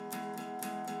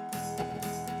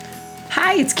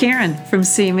Hi, it's Karen from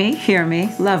See Me, Hear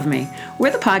Me, Love Me.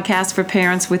 We're the podcast for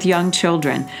parents with young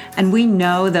children, and we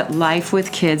know that life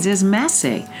with kids is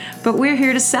messy. But we're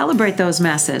here to celebrate those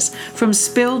messes, from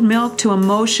spilled milk to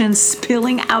emotions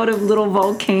spilling out of little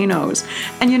volcanoes.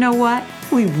 And you know what?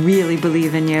 We really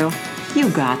believe in you. You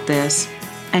got this,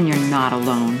 and you're not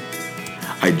alone.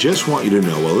 I just want you to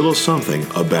know a little something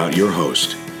about your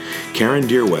host. Karen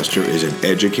Deerwester is an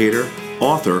educator,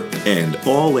 author, and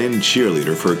all-in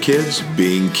cheerleader for kids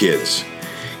being kids.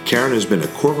 Karen has been a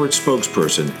corporate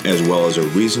spokesperson as well as a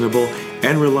reasonable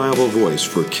and reliable voice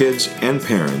for kids and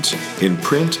parents in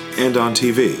print and on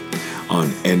TV, on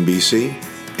NBC,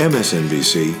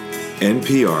 MSNBC,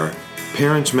 NPR,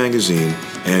 Parents Magazine,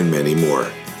 and many more.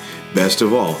 Best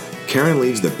of all, Karen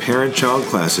leads the parent-child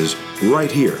classes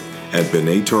right here at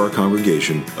B'nai Torah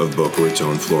Congregation of Boca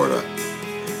Raton, Florida.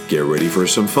 Get ready for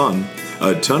some fun,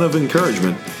 a ton of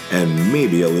encouragement, and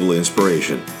maybe a little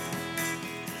inspiration.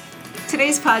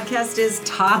 Today's podcast is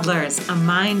Toddlers, a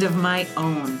Mind of My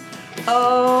Own.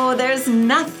 Oh, there's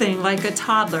nothing like a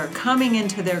toddler coming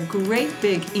into their great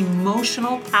big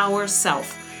emotional power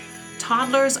self.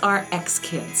 Toddlers are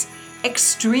ex-kids.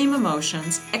 Extreme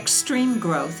emotions, extreme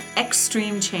growth,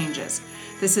 extreme changes.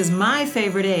 This is my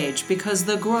favorite age because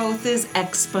the growth is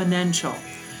exponential.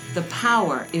 The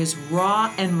power is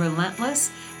raw and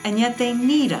relentless, and yet they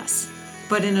need us,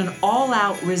 but in an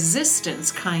all-out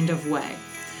resistance kind of way.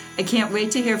 I can't wait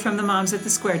to hear from the moms at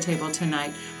the square table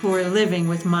tonight who are living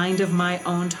with Mind of My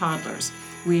Own toddlers.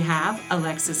 We have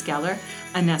Alexis Geller,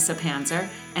 Anessa Panzer,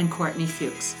 and Courtney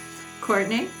Fuchs.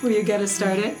 Courtney, will you get us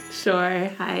started? Sure.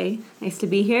 Hi. Nice to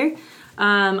be here.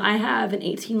 I have an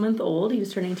 18-month-old. He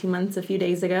was turning 18 months a few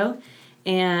days ago.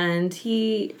 And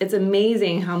it's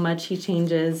amazing how much he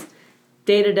changes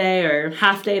day to day or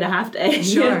half day to half day.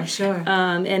 Sure.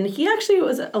 And he actually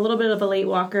was a little bit of a late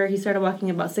walker. He started walking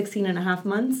about 16 and a half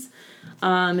months.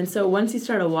 And so once he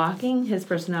started walking, his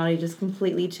personality just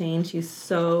completely changed. He's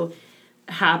so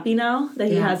happy now that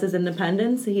he has his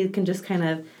independence. He can just kind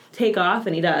of take off,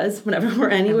 and he does whenever we're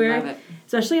anywhere. I love it.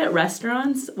 Especially at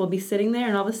restaurants, we'll be sitting there,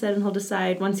 and all of a sudden he'll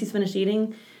decide, once he's finished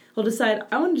eating, he'll decide,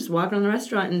 I want to just walk around the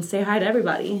restaurant and say hi to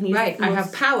everybody. And Right. I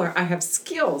have power. I have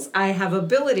skills. I have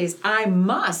abilities. I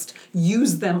must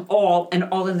use them all, and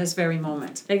all in this very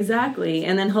moment. Exactly.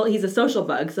 And then he's a social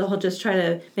bug, so he'll just try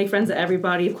to make friends with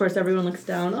everybody. Of course, everyone looks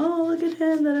down, oh, look at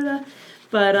him, da-da-da.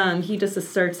 But he just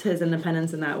asserts his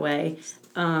independence in that way.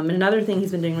 And another thing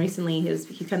he's been doing recently is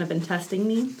he's kind of been testing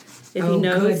me. If he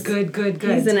knows, good.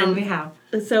 Tell me how.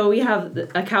 So we have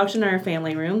a couch in our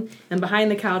family room, and behind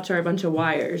the couch are a bunch of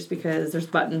wires because there's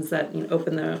buttons that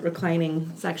open the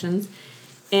reclining sections.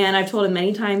 And I've told him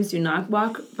many times, do not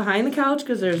walk behind the couch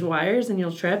because there's wires and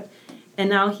you'll trip. And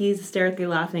now he's hysterically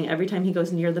laughing every time he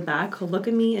goes near the back. He'll look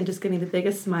at me and just give me the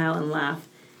biggest smile and laugh.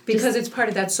 Because it's part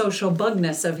of that social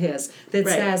bugness of his that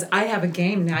says, I have a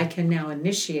game that I can now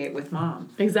initiate with mom.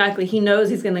 Exactly. He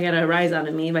knows he's going to get a rise out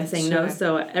of me by saying no.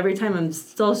 So every time I'm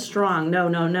still strong, no.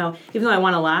 Even though I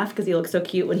want to laugh because he looks so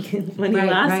cute when he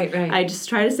laughs. Right. I just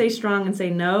try to stay strong and say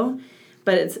no.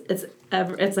 But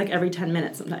it's like every 10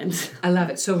 minutes sometimes. I love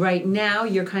it. So right now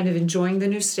you're kind of enjoying the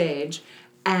new stage,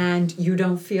 and you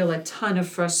don't feel a ton of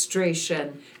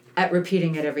frustration at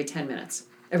repeating it every 10 minutes.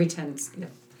 Every 10,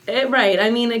 Right.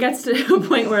 I mean, it gets to a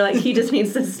point where, he just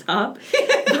needs to stop.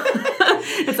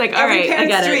 It's like, all right, I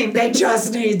get it. They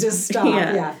just need to stop.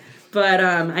 Yeah. But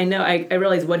I know, I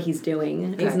realize what he's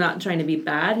doing. He's not trying to be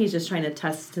bad. He's just trying to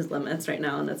test his limits right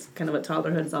now, and that's kind of what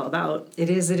toddlerhood is all about. It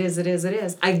is.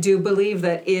 I do believe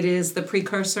that it is the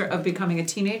precursor of becoming a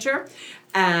teenager,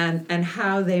 and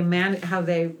how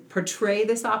they portray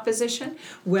this opposition,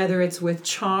 whether it's with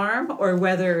charm or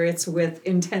whether it's with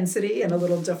intensity and a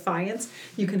little defiance.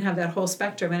 You can have that whole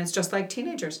spectrum, and it's just like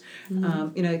teenagers.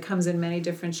 Mm-hmm. It comes in many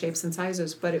different shapes and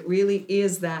sizes, but it really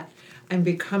is that I'm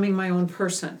becoming my own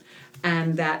person.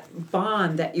 And that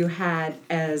bond that you had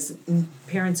as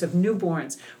parents of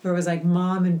newborns, where it was like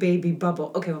mom and baby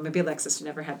bubble. Okay, well, maybe Alexis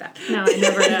never had that. No, I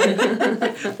never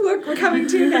had. Look, we're coming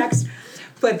to you next.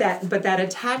 But that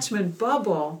attachment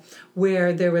bubble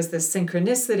where there was this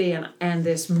synchronicity and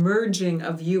this merging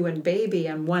of you and baby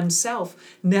and oneself,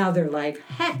 now they're like,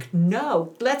 heck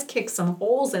no, let's kick some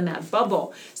holes in that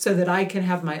bubble so that I can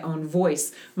have my own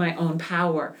voice, my own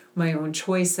power, my own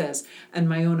choices, and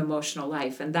my own emotional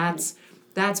life. And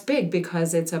that's big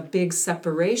because it's a big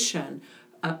separation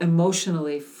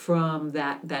emotionally from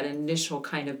that initial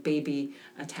kind of baby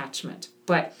attachment.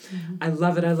 But I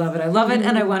love it,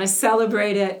 and I want to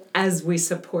celebrate it as we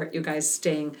support you guys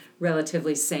staying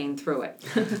relatively sane through it.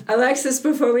 Alexis,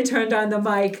 before we turned on the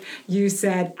mic, you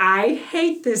said, I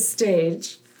hate this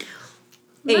stage.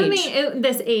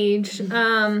 This age.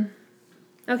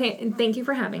 Okay, thank you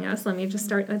for having us. Let me just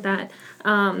start with that.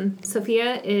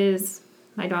 Sophia is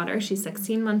my daughter. She's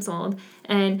 16 months old.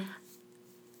 And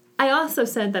I also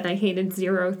said that I hated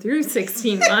 0 through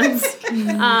 16 months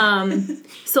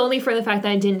solely for the fact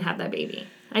that I didn't have that baby.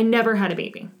 I never had a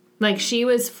baby. Like, she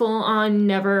was full on,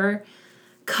 never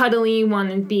cuddly,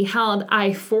 wanted to be held.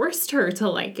 I forced her to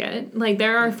like it. Like,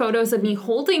 there are photos of me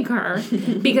holding her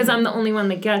because I'm the only one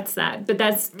that gets that. But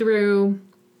that's through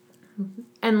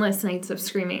endless nights of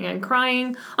screaming and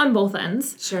crying on both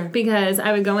ends. Sure. Because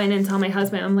I would go in and tell my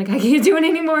husband, I'm like, I can't do it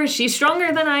anymore. She's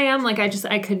stronger than I am. Like,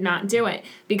 I could not do it.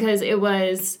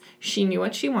 Because she knew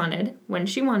what she wanted when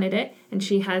she wanted it. And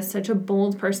she has such a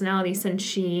bold personality since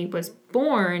she was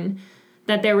born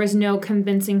that there was no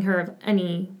convincing her of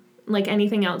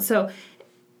anything else. So,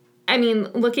 I mean,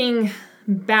 looking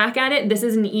back at it, this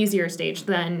is an easier stage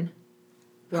than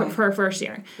for her first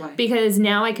year. Why? Because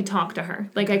now I could talk to her.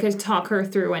 Like, I could talk her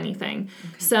through anything.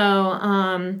 Okay.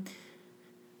 So,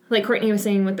 like Courtney was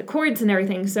saying with the cords and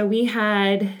everything, so we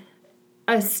had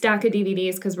a stack of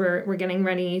DVDs because we're getting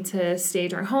ready to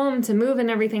stage our home, to move and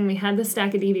everything. We had the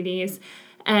stack of DVDs.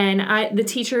 And the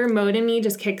teacher mode in me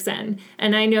just kicks in.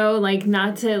 And I know, like,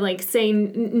 not to, like, say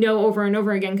no over and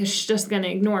over again because she's just going to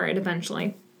ignore it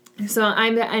eventually. So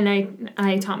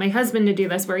I taught my husband to do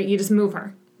this where you just move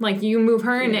her. Like, you move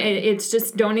her and it's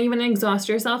just, don't even exhaust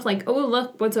yourself. Like, oh,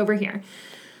 look, what's over here.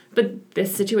 But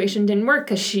this situation didn't work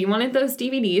because she wanted those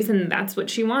DVDs and that's what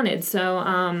she wanted. So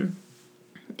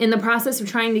in the process of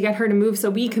trying to get her to move so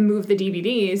we can move the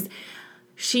DVDs,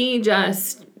 she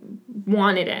just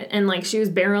wanted it, and like she was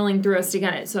barreling through us to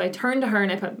get it. So I turned to her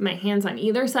and I put my hands on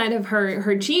either side of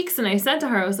her cheeks, and I said to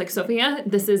her, I was like, Sophia,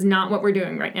 this is not what we're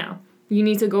doing right now. You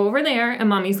need to go over there and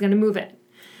mommy's gonna move it.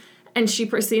 And she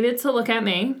proceeded to look at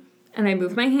me, and I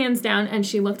moved my hands down, and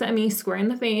she looked at me square in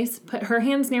the face, put her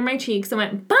hands near my cheeks, and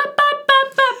went bop bop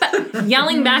bop bop, bop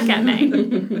yelling back at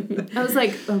me. I was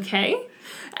like, okay.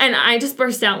 And I just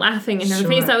burst out laughing in her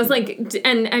face. I was like,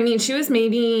 and I mean, she was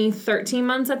maybe 13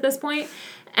 months at this point.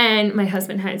 And my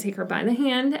husband had to take her by the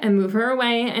hand and move her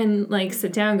away and, like,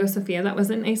 sit down and go, Sophia, that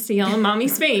wasn't nice to yell in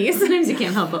mommy's face. Sometimes you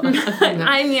can't help it.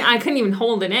 I mean, I couldn't even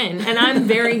hold it in. And I'm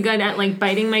very good at, like,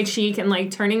 biting my cheek and,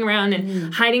 like, turning around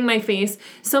and hiding my face.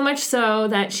 So much so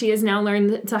that she has now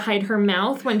learned to hide her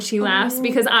mouth when she laughs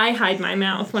because I hide my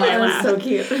mouth when I laugh. That's so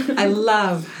cute. I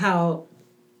love how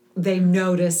they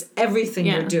notice everything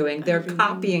you're doing. They're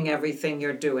copying everything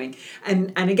you're doing.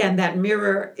 And again, that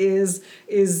mirror is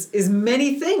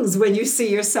many things when you see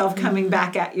yourself coming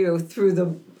back at you through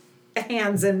the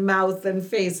hands and mouth and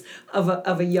face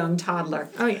of a young toddler.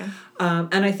 Oh, yeah.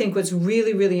 And I think what's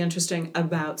really, really interesting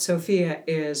about Sophia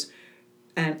is,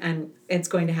 and it's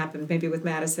going to happen maybe with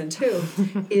Madison too,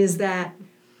 is that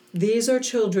these are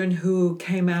children who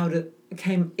came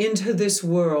into this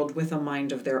world with a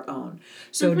mind of their own.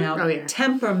 So now,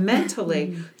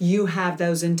 temperamentally, you have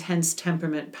those intense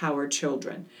temperament-powered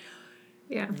children.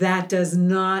 Yeah. That does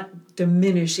not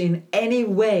diminish in any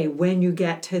way when you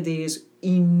get to these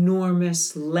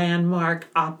enormous landmark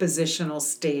oppositional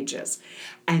stages.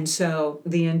 And so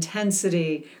the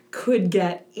intensity could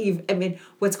get even, I mean,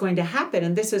 what's going to happen,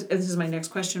 and this is my next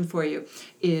question for you,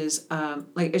 is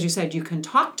like, as you said, you can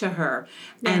talk to her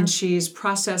and she's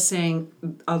processing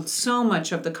so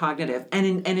much of the cognitive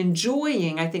and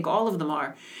enjoying, I think all of them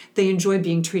are, they enjoy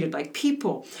being treated like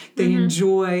people. They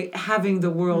enjoy having the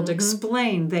world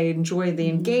explained. They enjoy the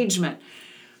engagement.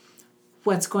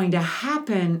 What's going to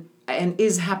happen and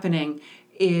is happening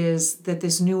is that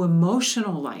this new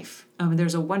emotional life,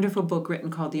 there's a wonderful book written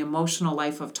called The Emotional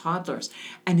Life of Toddlers,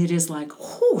 and it is like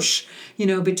whoosh,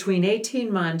 between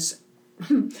 18 months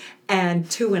and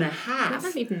 2.5. I'm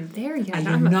not even there yet.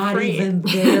 You're not even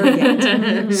there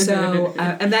yet. So,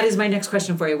 and that is my next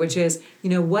question for you, which is,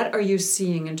 what are you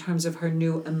seeing in terms of her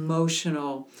new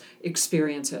emotional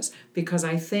experiences? Because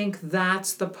I think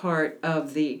that's the part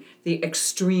of the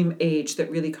extreme age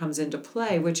that really comes into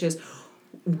play, which is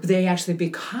they actually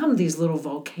become these little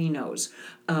volcanoes,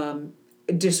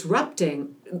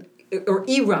 disrupting or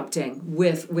erupting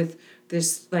with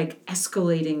this like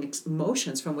escalating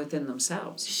emotions from within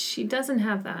themselves. She doesn't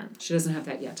have that. She doesn't have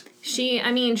that yet.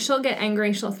 She'll get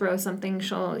angry, she'll throw something,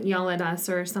 she'll yell at us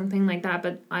or something like that,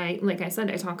 but like I said,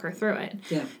 I talk her through it.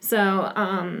 Yeah.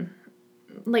 So,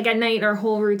 like at night, our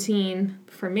whole routine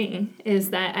for me is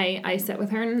that I sit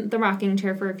with her in the rocking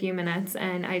chair for a few minutes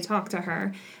and I talk to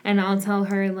her and I'll tell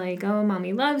her like, oh,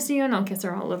 mommy loves you, and I'll kiss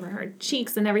her all over her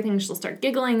cheeks and everything. She'll start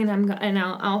giggling and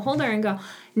I'll hold her and go,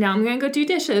 now I'm gonna go do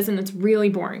dishes, and it's really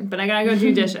boring, but I gotta go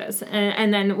do dishes.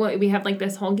 And then we have like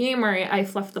this whole game where I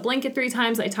fluff the blanket 3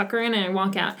 times, I tuck her in, and I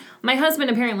walk out. My husband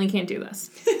apparently can't do this.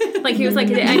 Like he was like,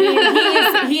 I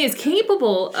mean, he is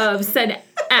capable of said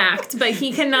act, but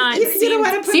he cannot.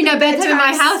 See, now bedtime in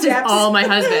my house is all my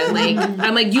husband. Like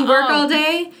I'm like, you work all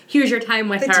day. Here's your time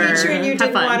with the her. The teacher and you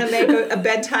didn't want to make a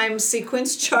bedtime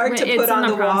sequence chart to put on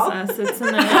the wall. It's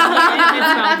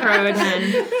Velcroed and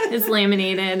it's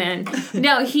laminated, and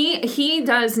no, he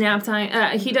does nap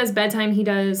time. He does bedtime. He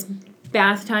does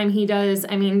bath time. He does.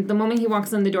 I mean, the moment he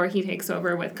walks in the door, he takes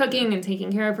over with cooking and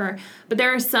taking care of her. But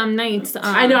there are some nights.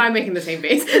 I know I'm making the same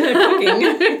face. Cooking.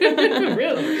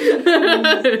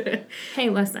 Really? Hey,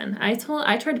 listen. I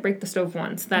tried to break the stove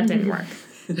once. That didn't work.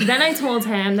 Then I told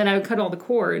him that I would cut all the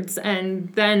cords,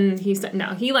 and then he said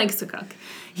no. He likes to cook.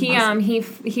 He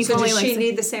So does she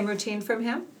need the same routine from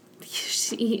him?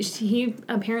 He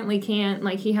apparently can't,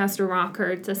 like, he has to rock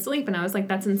her to sleep, and I was like,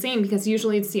 that's insane, because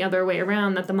usually it's the other way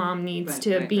around, that the mom needs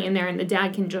to be in there and the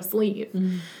dad can just leave.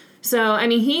 Mm-hmm. So, I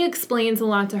mean, he explains a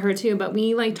lot to her too, but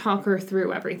we like talk her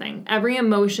through everything, every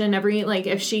emotion, like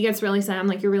if she gets really sad, I'm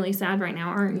like, you're really sad right now,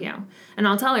 aren't you? And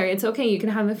I'll tell her, it's okay, you can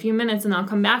have a few minutes and I'll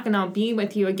come back and I'll be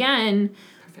with you again.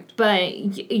 Perfect.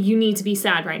 But you need to be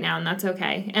sad right now, and that's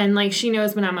okay. And like, she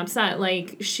knows when I'm upset.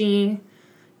 Like, she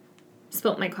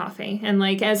spilt my coffee, and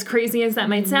like, as crazy as that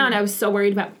might sound, I was so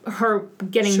worried about her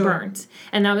getting burnt,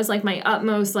 and that was like my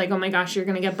utmost, like, oh my gosh, you're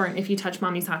gonna get burnt if you touch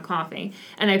mommy's hot coffee.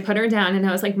 And I put her down and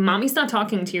I was like, mommy's not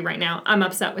talking to you right now, I'm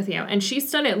upset with you. And she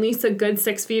stood at least a good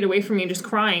 6 feet away from me, just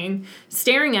crying,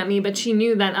 staring at me, but she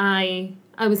knew that I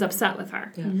was upset with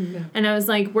her. And I was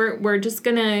like, we're just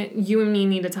gonna, you and me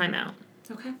need a timeout.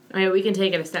 Okay. I mean, we can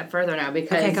take it a step further now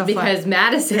because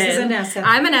Madison. This is Anessa.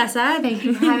 I'm Anessa. Thank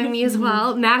you for having me as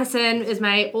well. Madison is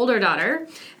my older daughter,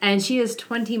 and she is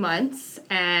 20 months,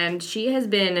 and she has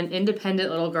been an independent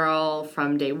little girl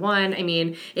from day one. I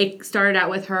mean, it started out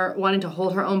with her wanting to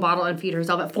hold her own bottle and feed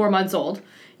herself at 4 months old.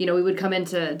 You know, we would come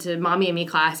into mommy and me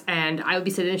class, and I would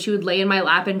be sitting, and she would lay in my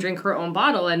lap and drink her own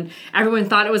bottle, and everyone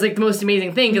thought it was like the most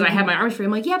amazing thing because I had my arms free.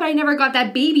 I'm like, yeah, but I never got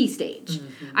that baby stage.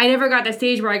 I never got that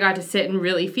stage where I got to sit and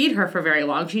really feed her for very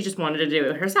long. She just wanted to do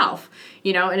it herself,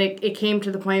 you know, and it came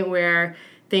to the point where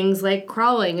things like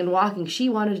crawling and walking, she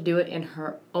wanted to do it in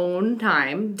her own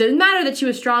time. Didn't matter that she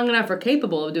was strong enough or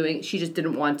capable of doing it, she just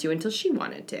didn't want to until she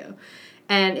wanted to.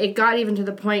 And it got even to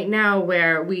the point now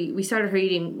where we started her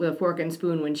eating with a fork and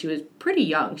spoon when she was pretty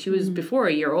young. She was before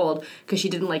a year old because she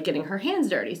didn't like getting her hands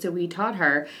dirty. So we taught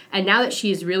her. And now that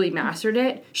she's really mastered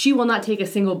it, she will not take a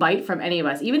single bite from any of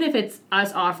us. Even if it's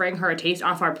us offering her a taste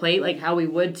off our plate, like how we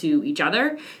would to each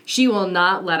other, she will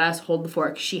not let us hold the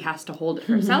fork. She has to hold it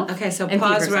herself. Okay, so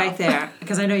pause right there,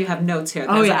 because I know you have notes here.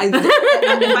 Oh, yeah.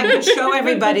 If I could show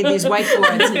everybody these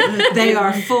whiteboards, they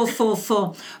are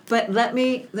full. But let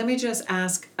me just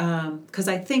ask, because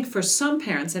I think for some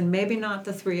parents, and maybe not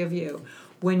the three of you,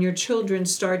 when your children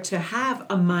start to have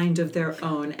a mind of their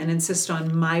own and insist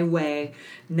on my way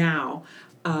now,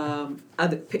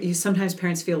 sometimes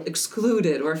parents feel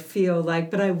excluded or feel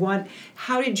like, but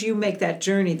how did you make that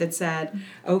journey that said,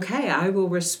 okay, I will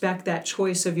respect that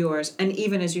choice of yours? And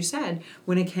even as you said,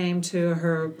 when it came to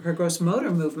her gross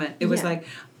motor movement, it was like,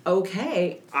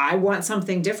 okay, I want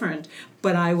something different,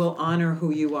 but I will honor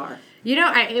who you are. You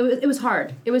know, it was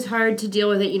hard. It was hard to deal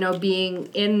with it, you know, being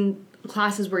in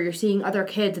classes where you're seeing other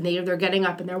kids and they're getting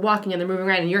up and they're walking and they're moving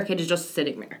around and your kid is just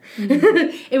sitting there.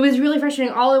 It was really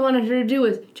frustrating. All I wanted her to do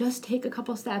was just take a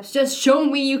couple steps. Just show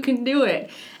me you can do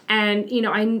it. And, you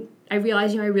know, I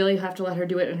realized, you know, I really have to let her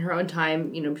do it in her own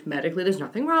time. You know, medically, there's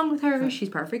nothing wrong with her. She's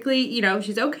perfectly, you know,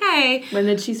 she's okay. When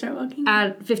did she start walking?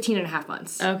 At 15 and a half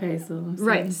months. Okay, so.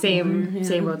 Right, same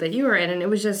boat that you were in. And it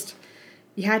was just,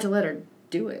 you had to let her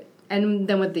do it. And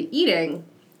then with the eating,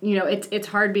 you know, it's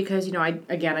hard because, you know, I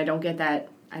don't get that.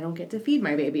 I don't get to feed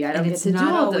my baby. I don't get to do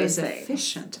all those things. It's not always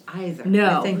efficient either.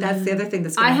 No. I think that's the other thing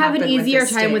that's going to happen. I have an easier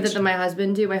time with it than my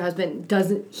husband do. My husband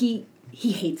doesn't. He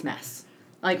hates mess,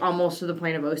 like almost to the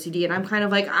point of OCD. And I'm kind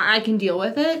of like, I can deal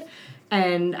with it.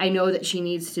 And I know that she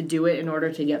needs to do it in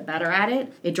order to get better at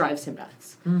it. It drives him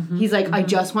nuts. He's like, I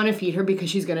just want to feed her because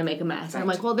she's going to make a mess. Right. I'm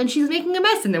like, well, then she's making a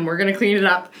mess, and then we're going to clean it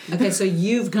up. Okay, so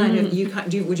you've kind of,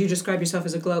 would you describe yourself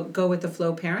as a go with the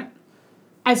flow parent?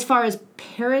 As far as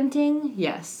parenting,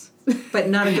 yes. But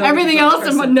not a go Everything with the flow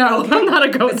else, person. no, I'm not a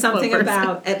go But with the flow something person.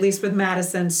 about, at least with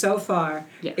Madison so far,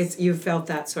 Yes. you felt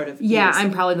that sort of Yeah, ease.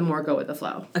 I'm probably the more go with the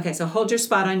flow. Okay, so hold your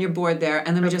spot on your board there,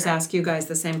 and let me just ask you guys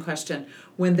the same question.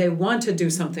 When they want to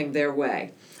do something their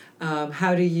way,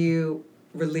 how do you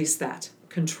release that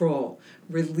control?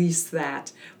 Release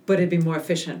that, but it'd be more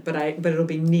efficient. But it'll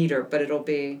be neater. But it'll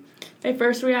be. My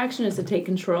first reaction is to take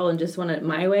control and just want it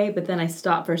my way, but then I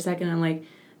stop for a second and I'm like,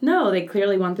 no, they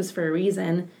clearly want this for a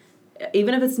reason.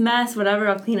 Even if it's mess, whatever,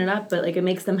 I'll clean it up, but like it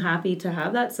makes them happy to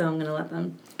have that, so I'm going to let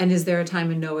them. And is there a time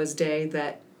in Noah's day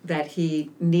that he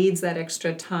needs that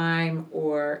extra time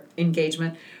or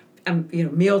engagement?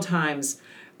 Meal times,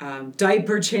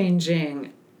 diaper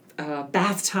changing,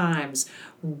 bath times,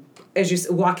 as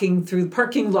you walking through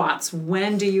parking lots.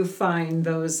 When do you find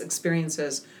those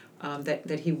experiences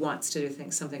that he wants to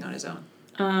do something on his own?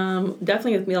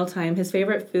 Definitely with mealtime. His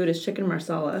favorite food is chicken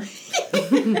marsala.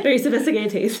 Very sophisticated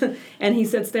taste. And he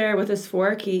sits there with his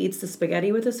fork. He eats the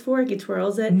spaghetti with his fork. He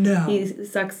twirls it. No. He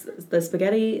sucks the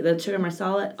spaghetti, the chicken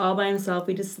marsala, all by himself.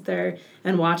 We just sit there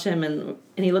and watch him, and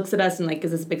he looks at us and like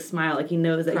gives this big smile, like he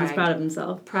knows that he's Pride. proud of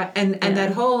himself. And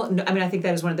that whole, I think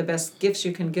that is one of the best gifts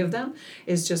you can give them,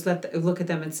 is just look at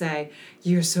them and say,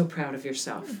 you're so proud of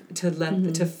yourself.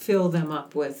 To fill them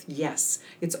up with, yes,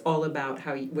 it's all about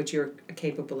what you're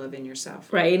capable of in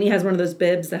yourself. Right, and he has one of those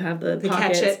bibs that have the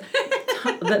pockets. Catch it.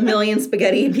 The million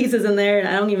spaghetti pieces in there, and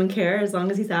I don't even care as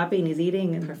long as he's happy and he's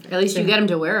eating. And At least you get him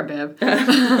to wear a bib.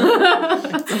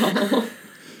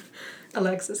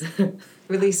 Alexis,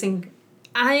 releasing.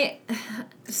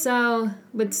 So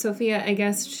with Sophia, I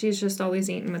guess she's just always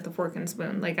eaten with the fork and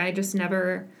spoon. Like I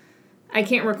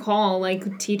can't recall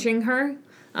like teaching her.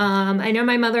 I know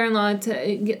my mother-in-law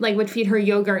would feed her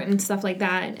yogurt and stuff like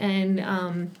that, and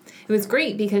it was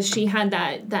great because she had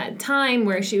that time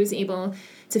where she was able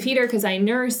to feed her because I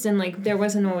nursed, and like there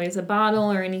wasn't always a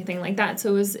bottle or anything like that,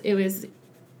 so it was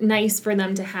nice for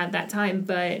them to have that time.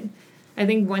 But I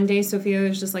think one day Sophia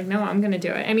was just like, no, I'm going to do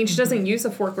it. I mean, she doesn't use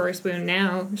a fork or a spoon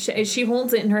now. She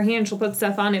holds it in her hand. She'll put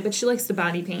stuff on it, but she likes to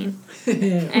body paint.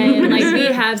 And, like, we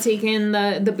have taken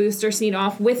the booster seat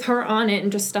off with her on it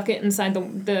and just stuck it inside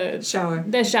the Shower.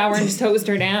 The shower and just hosed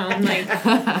her down. Like,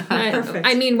 Perfect.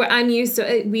 I mean, I'm used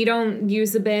to it. We don't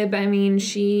use a bib. I mean,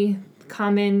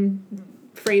 common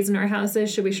phrase in our house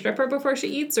is, should we strip her before she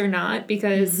eats or not?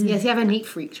 Because Yes, you have a neat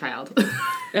freak child.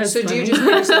 So do you just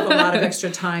give yourself a lot of extra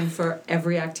time for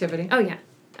every activity? Oh yeah.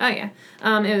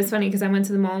 It was funny because I went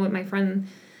to the mall with my friend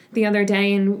the other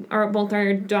day, and both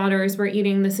our daughters were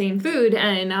eating the same food,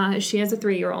 and she has a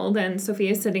 3-year-old, and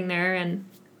Sophia's sitting there, and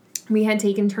we had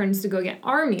taken turns to go get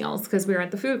our meals because we were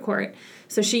at the food court.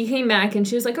 So she came back and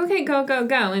she was like, okay, go,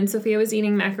 and Sophia was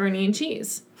eating macaroni and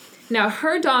cheese. Now,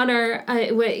 her daughter,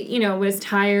 was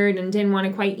tired and didn't want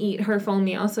to quite eat her full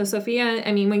meal. So Sophia,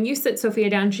 I mean, when you sit Sophia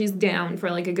down, she's down for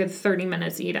like a good 30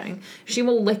 minutes eating. She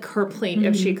will lick her plate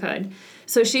if she could.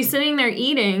 So she's sitting there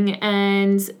eating,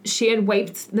 and she had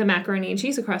wiped the macaroni and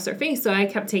cheese across her face. So I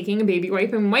kept taking a baby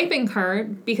wipe and wiping her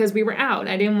because we were out.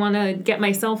 I didn't want to get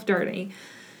myself dirty.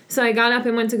 So I got up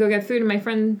and went to go get food, and my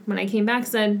friend, when I came back,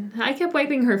 said, I kept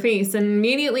wiping her face, and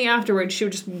immediately afterwards, she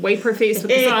would just wipe her face with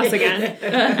the sauce again.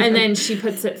 And then she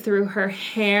puts it through her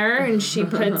hair, and she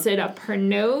puts it up her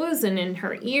nose and in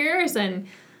her ears, and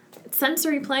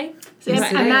sensory play. And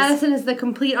Madison is the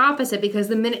complete opposite, because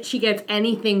the minute she gets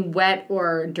anything wet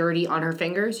or dirty on her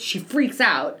fingers, she freaks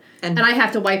out. And I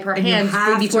have to wipe her hands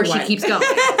before she keeps going.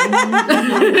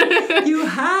 You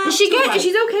have She's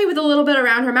okay with a little bit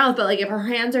around her mouth, but like if her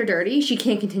hands are dirty, she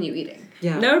can't continue eating.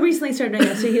 Yeah. Noah recently started doing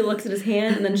that, so he looks at his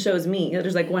hand and then shows me.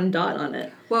 There's like one dot on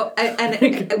it. Well,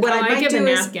 and what I might give do a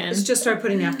is napkin. just start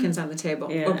putting napkins on the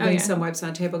table. Yeah. Or putting yeah. some wipes on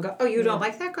the table. Go, you don't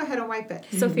like that? Go ahead and wipe it.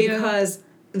 Sophia Because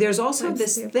there's also wipes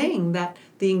this the thing that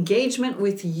the engagement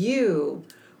with you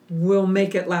will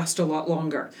make it last a lot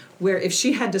longer. Where if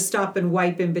she had to stop and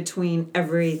wipe in between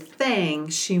everything,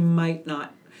 she might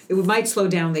not. It might slow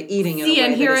down the eating. In a way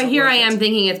And that here isn't I worth am it.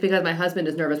 thinking it's because my husband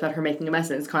is nervous about her making a mess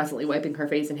and is constantly wiping her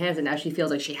face and hands, and now she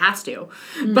feels like she has to.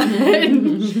 But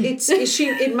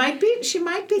It might be she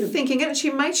might be thinking it, and she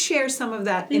might share some of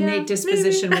that innate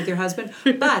disposition with your husband.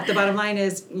 But the bottom line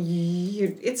is,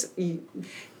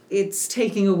 it's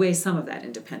taking away some of that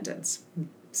independence.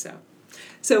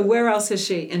 So where else is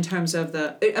she in terms of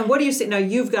and what do you see now?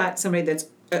 You've got somebody that's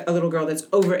a little girl that's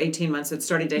over 18 months that's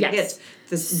starting to hit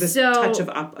this touch of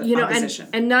opposition.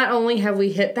 And not only have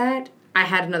we hit that, I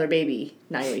had another baby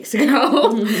 9 weeks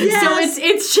ago. Yes. So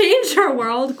it's changed her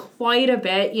world quite a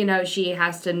bit. You know, she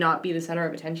has to not be the center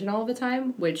of attention all the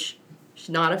time, which she's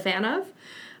not a fan of.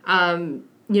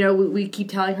 we keep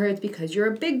telling her it's because you're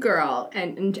a big girl.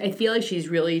 And I feel like she's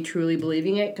really, truly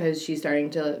believing it because she's starting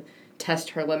to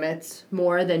test her limits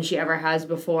more than she ever has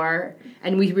before.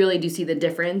 And we really do see the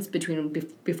difference between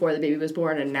before the baby was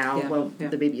born and now when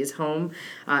the baby is home.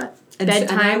 And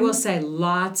I will say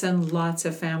lots and lots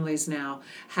of families now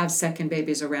have second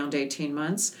babies around 18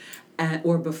 months.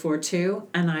 Or before 2,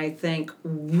 and I think,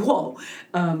 whoa,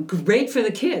 great for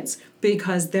the kids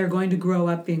because they're going to grow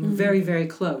up being very, very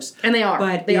close. And they are.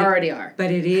 But they already are. But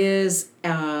it is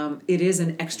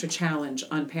an extra challenge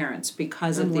on parents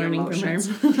because of the emotions.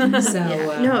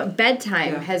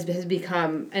 Bedtime has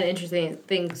become an interesting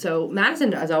thing. So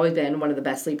Madison has always been one of the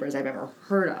best sleepers I've ever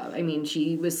heard of. I mean,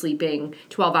 she was sleeping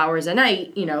 12 hours a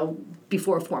night,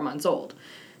 before 4 months old.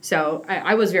 So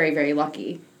I was very, very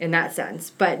lucky in that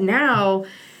sense. But now,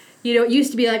 it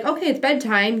used to be like, okay, it's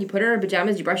bedtime. You put her in her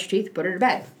pajamas, you brush your teeth, you put her to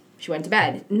bed. She went to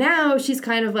bed. Now she's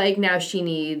kind of like, now she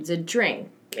needs a drink.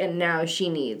 And now she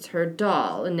needs her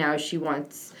doll. And now she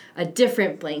wants a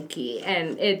different blankie.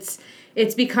 And it's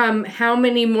become how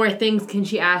many more things can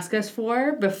she ask us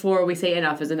for before we say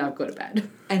enough is enough, go to bed.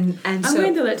 And I'm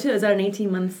going through that too. Is that an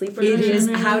 18-month sleeper? It is.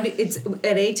 It's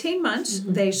at 18 months,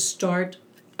 they start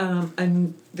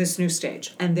this new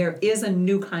stage, and there is a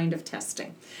new kind of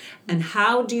testing. And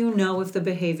how do you know if the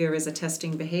behavior is a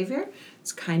testing behavior?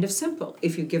 It's kind of simple.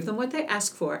 If you give them what they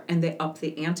ask for and they up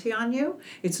the ante on you,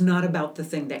 it's not about the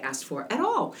thing they asked for at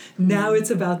all. Now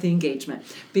it's about the engagement,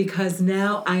 because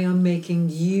now I am making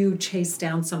you chase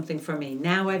down something for me.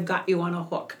 Now I've got you on a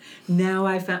hook. Now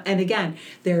I found, and again,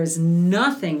 there is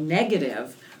nothing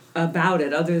negative about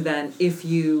it other than if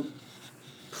you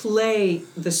play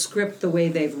the script the way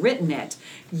they've written it,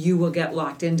 you will get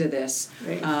locked into this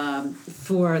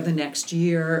for the next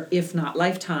year, if not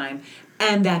lifetime.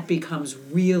 And that becomes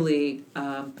really,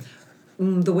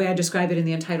 the way I describe it in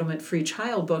the Entitlement Free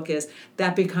Child book is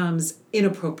that becomes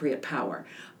inappropriate power.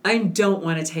 I don't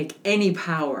want to take any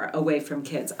power away from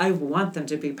kids. I want them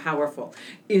to be powerful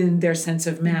in their sense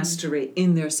of mastery,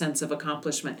 in their sense of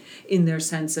accomplishment, in their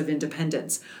sense of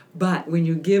independence. But when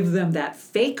you give them that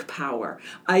fake power,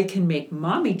 I can make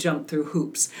mommy jump through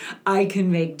hoops. I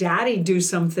can make daddy do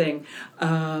something,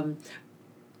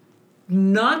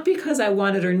 not because I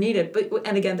want it or need it. But,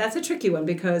 and again, that's a tricky one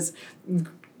because,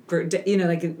 like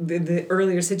the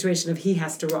earlier situation of he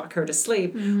has to rock her to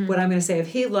sleep. What I'm going to say, if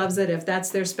he loves it, if that's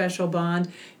their special bond,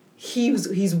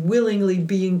 he's willingly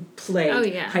being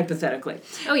played, hypothetically.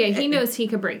 Oh yeah, he knows he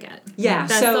could break it. Yeah,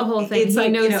 that's so the whole thing. It's he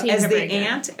like, knows he as could the break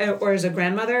aunt or as a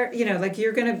grandmother, like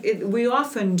you're gonna. We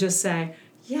often just say,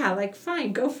 yeah, like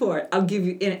fine, go for it. I'll give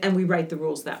you, and we write the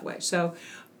rules that way. So,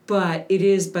 but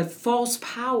false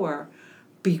power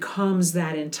becomes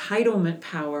that entitlement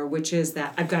power, which is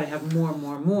that I've got to have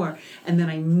more, and then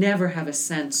I never have a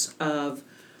sense of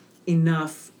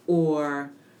enough or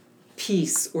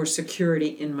peace or security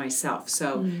in myself.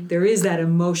 So there is that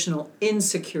emotional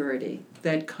insecurity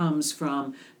that comes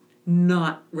from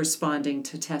not responding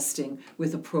to testing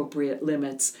with appropriate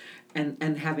limits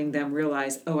and having them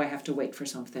realize, oh, I have to wait for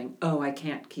something. Oh, I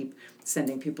can't keep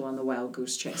sending people on the wild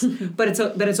goose chase. But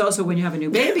it's also when you have a new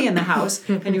baby in the house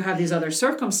and you have these other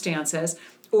circumstances,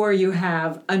 or you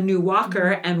have a new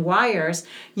walker and wires,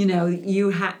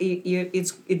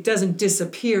 it doesn't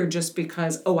disappear just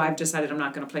because, oh, I've decided I'm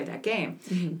not going to play that game.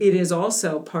 It is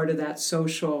also part of that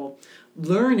social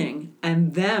learning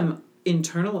and them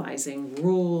internalizing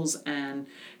rules and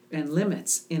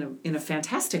limits in a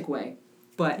fantastic way,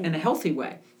 but in a healthy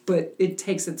way. But it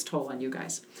takes its toll on you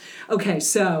guys. Okay,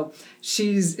 so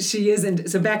she isn't.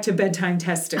 So back to bedtime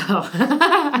testing.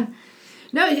 Oh.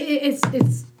 No,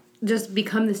 it's just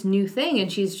become this new thing,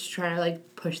 and she's just trying to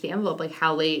push the envelope. Like,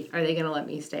 how late are they going to let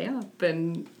me stay up?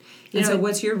 And so,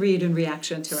 what's your read and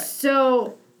reaction to it?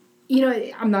 So,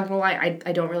 I'm not gonna lie,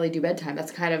 I don't really do bedtime.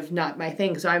 That's kind of not my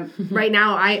thing. So I'm right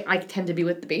now I tend to be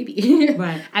with the baby.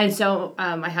 Right. And so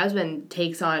my husband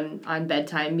takes on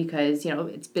bedtime because,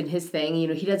 it's been his thing.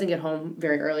 He doesn't get home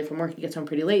very early from work. He gets home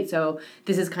pretty late. So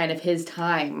this is kind of his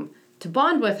time to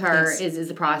bond with her. Yes. Is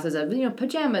the process of,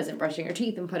 pajamas and brushing her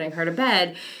teeth and putting her to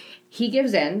bed. He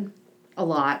gives in a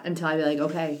lot until I be like,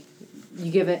 okay,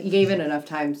 you gave in enough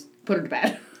times, put her to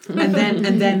bed. And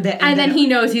then he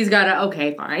knows he's got to,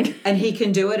 okay, fine. And he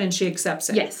can do it and she accepts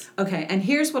it. Yes. Okay, and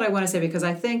here's what I want to say, because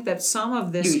I think that some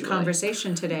of this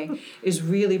conversation today is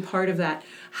really part of that.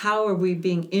 How are we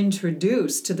being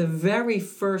introduced to the very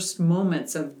first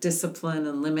moments of discipline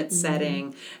and limit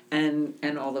setting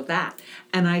and all of that?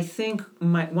 And I think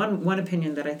my one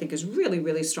opinion that I think is really,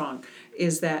 really strong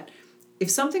is that if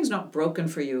something's not broken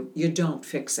for you, you don't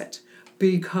fix it.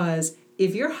 Because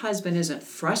if your husband isn't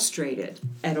frustrated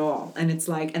at all, and it's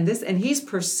like, and he's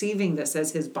perceiving this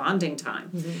as his bonding time,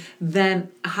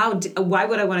 then why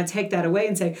would I want to take that away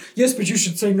and say, yes, but you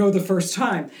should say no the first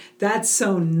time? That's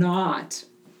so not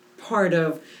part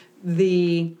of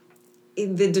the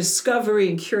discovery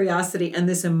and curiosity and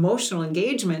this emotional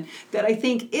engagement that I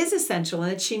think is essential,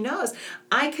 and that she knows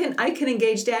I can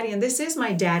engage daddy, and this is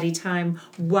my daddy time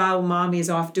while mommy is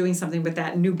off doing something with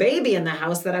that new baby in the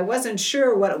house that I wasn't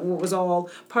sure what was all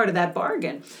part of that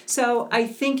bargain. So I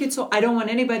think I don't want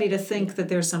anybody to think that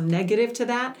there's some negative to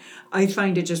that. I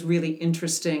find it just really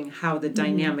interesting how the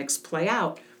dynamics play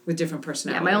out with different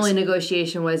personalities. Yeah, my only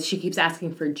negotiation was she keeps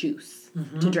asking for juice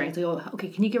to drink. Like, oh, okay,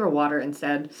 can you give her water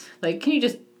instead? Like, can you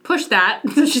just push that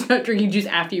so she's not drinking juice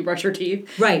after you brush her teeth?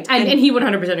 Right. And he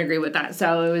 100% agreed with that.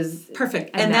 So it was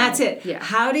perfect. And that's it. Yeah.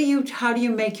 How do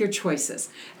you make your choices?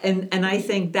 And I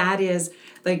think that is,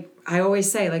 like I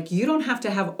always say, like, you don't have to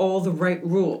have all the right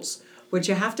rules. What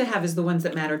you have to have is the ones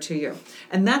that matter to you.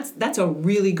 And that's a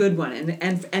really good one.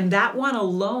 And that one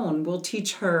alone will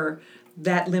teach her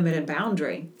that limit and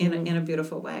boundary in a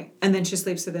beautiful way. And then she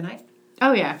sleeps through the night.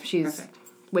 Oh yeah, she's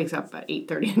wakes up at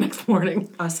 8:30 the next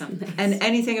morning. Awesome. Nice. And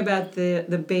anything about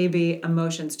the baby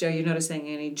emotions, Joe? You noticing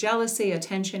any jealousy,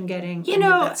 attention getting? You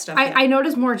know, that stuff I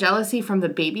notice more jealousy from the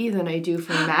baby than I do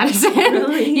from Madison.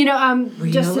 Really? You know,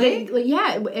 really? Just today, like,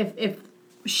 yeah. If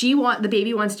the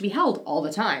baby wants to be held all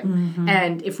the time,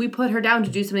 and if we put her down to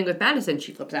do something with Madison,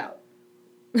 she flips out.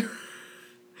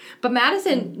 But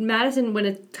Madison, when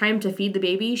it's time to feed the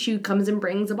baby, she comes and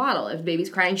brings a bottle. If the baby's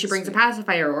crying, she brings a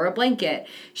pacifier or a blanket.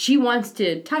 She wants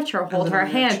to touch her, hold her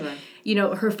hand. You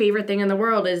know, her favorite thing in the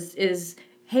world is,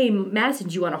 hey, Madison,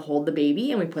 do you want to hold the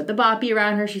baby? And we put the boppy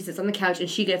around her. She sits on the couch, and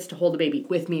she gets to hold the baby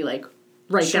with me, like,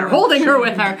 right there, holding her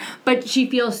with her. But she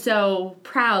feels so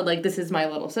proud, like, this is my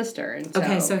little sister.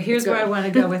 And so here's where I want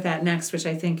to go with that next, which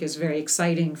I think is very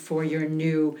exciting for your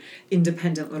new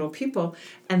independent little people.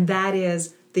 And that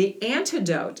is the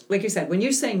antidote. Like you said, when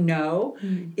you say no,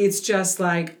 it's just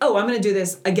like, oh, I'm going to do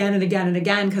this again and again and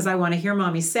again because I want to hear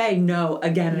mommy say no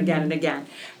again and again and again.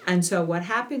 And so what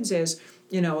happens is,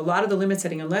 you know, a lot of the limit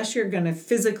setting, unless you're going to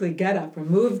physically get up,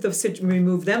 remove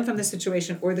them from the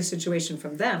situation or the situation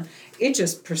from them, it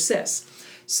just persists.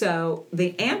 So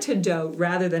the antidote,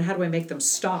 rather than how do I make them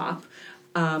stop,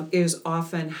 is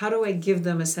often how do I give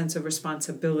them a sense of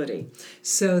responsibility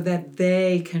so that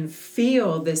they can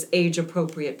feel this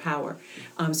age-appropriate power.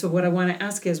 So what I want to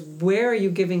ask is, where are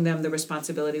you giving them the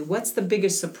responsibility? What's the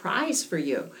biggest surprise for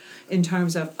you in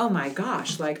terms of, oh my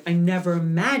gosh, like I never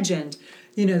imagined,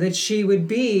 you know, that she would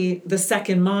be the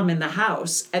second mom in the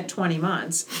house at 20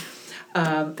 months.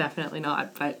 Definitely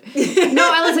not, but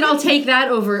no, listen, I'll take that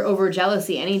over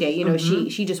jealousy any day. You know,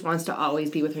 she just wants to always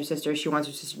be with her sister. She wants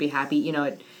her sister to be happy. You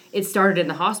know, it started in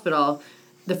the hospital.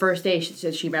 The first day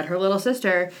she met her little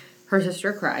sister, her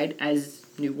sister cried, as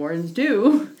newborns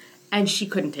do, and she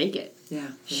couldn't take it. Yeah.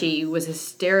 She was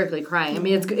hysterically crying. I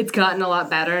mean, it's gotten a lot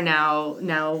better now.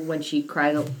 Now when she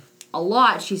cried a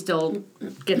lot, she still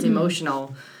gets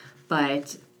emotional,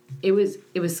 but it was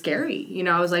scary. You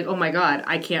know, I was like, oh my God,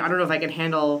 I don't know if I can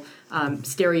handle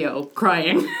stereo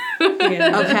crying.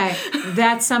 Okay,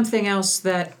 that's something else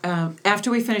that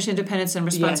after we finish independence and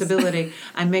responsibility,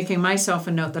 I'm making myself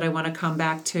a note that I want to come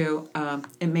back to.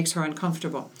 It makes her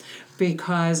uncomfortable.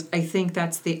 Because I think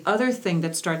that's the other thing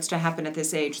that starts to happen at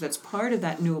this age that's part of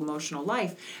that new emotional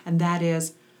life, and that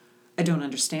is, I don't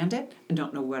understand it. I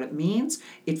don't know what it means.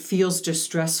 It feels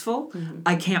distressful.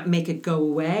 I can't make it go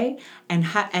away. And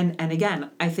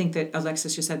again, I think that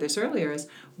Alexis, you said this earlier, is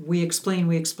we explain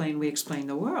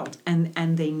the world,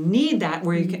 and they need that.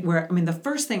 The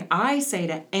first thing I say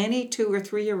to any 2 or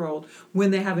 3 year old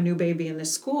when they have a new baby in the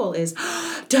school is,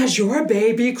 "Does your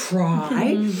baby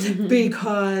cry?"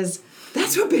 Because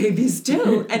that's what babies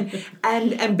do.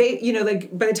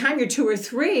 Like by the time you're 2 or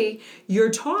 3,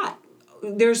 you're taught.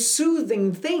 There's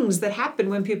soothing things that happen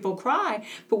when people cry,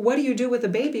 but what do you do with a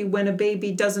baby when a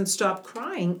baby doesn't stop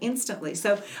crying instantly?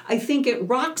 So I think it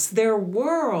rocks their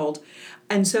world.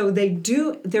 And so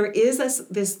there is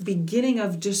this beginning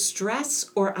of distress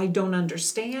or I don't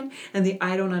understand, and the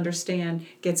I don't understand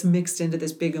gets mixed into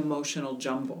this big emotional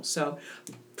jumble. So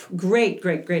great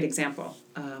example.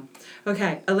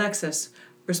 Okay, Alexis,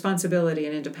 responsibility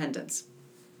and independence.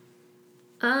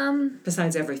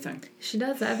 Besides everything. She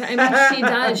does that. I mean, she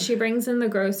does. She brings in the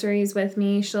groceries with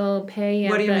me. She'll pay.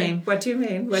 What do you mean? What do you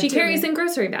mean? She carries in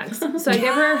grocery bags. So I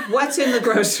give her. What's in the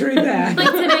grocery bag?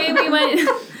 Like today we went.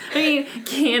 I mean,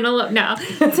 cantaloupe. No.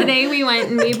 Today we went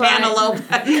and we bought Cantaloupe.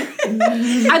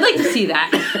 I'd like to see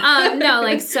that. no,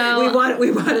 like so.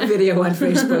 we want a video on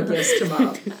Facebook. Yes,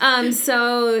 tomorrow.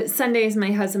 So Sunday is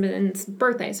my husband's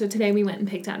birthday. So today we went and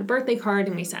picked out a birthday card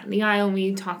and we sat in the aisle and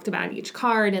we talked about each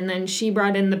card, and then she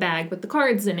brought in the bag with the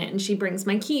cards in it and she brings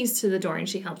my keys to the door and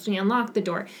she helps me unlock the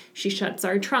door. She shuts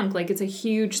our trunk. Like, it's a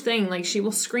huge thing. Like, she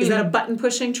will scream. Is that a button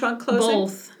pushing trunk closing?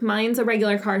 Both. Mine's a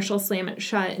regular car. She'll slam it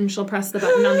shut and she'll press the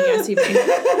button on the SUV.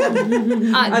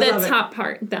 The top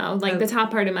part, though, like the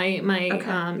top part of my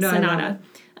Sonata.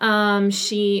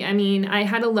 I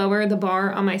had to lower the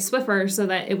bar on my Swiffer so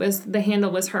that the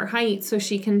handle was her height so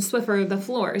she can Swiffer the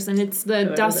floors. And it's the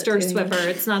duster Swiffer.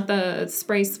 It's not the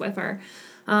spray Swiffer.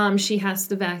 She has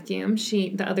to vacuum.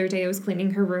 The other day I was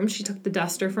cleaning her room. She took the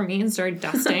duster from me and started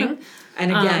dusting.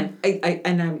 And again,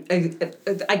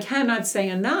 I cannot say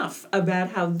enough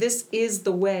about how this is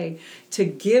the way to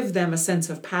give them a sense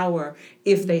of power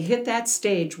if they hit that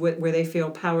stage where they feel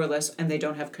powerless and they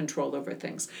don't have control over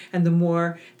things. And the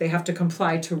more they have to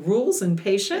comply to rules and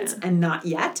patience, and not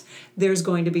yet, there's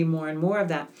going to be more and more of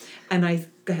that. And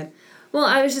go ahead. Well,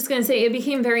 I was just going to say, it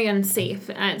became very unsafe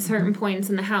at certain points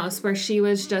in the house where she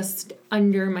was just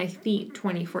under my feet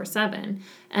 24/7.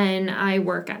 And I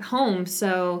work at home,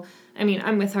 so,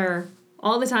 I'm with her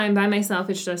all the time by myself.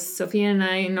 It's just Sophia and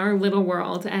I in our little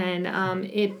world. And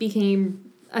it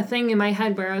became a thing in my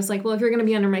head where I was like, well, if you're going to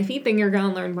be under my feet, then you're going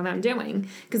to learn what I'm doing.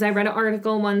 Because I read an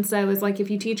article once that was like, if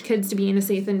you teach kids to be in a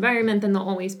safe environment, then they'll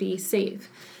always be safe.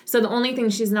 So the only thing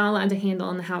she's not allowed to handle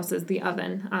in the house is the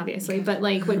oven, obviously. But,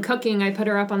 like, with cooking, I put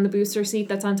her up on the booster seat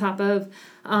that's on top of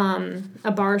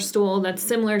a bar stool that's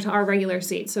similar to our regular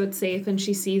seat. So it's safe, and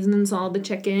she seasons all the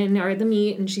chicken or the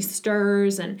meat, and she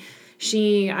stirs, and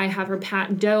I have her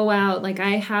pat dough out. Like,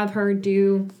 I have her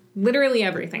do literally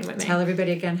everything with me. Tell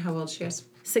everybody again how old she is.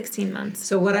 16 months.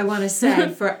 So what I want to say,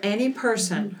 for any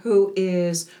person who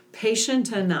is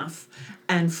patient enough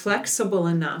and flexible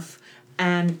enough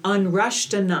and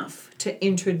unrushed enough to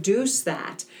introduce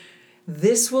that,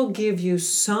 this will give you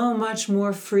so much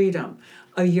more freedom.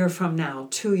 A year from now,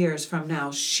 2 years from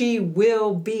now, she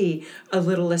will be a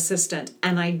little assistant.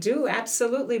 And I do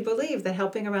absolutely believe that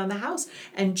helping around the house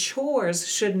and chores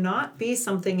should not be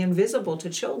something invisible to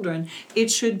children.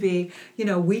 It should be,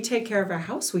 we take care of our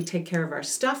house, we take care of our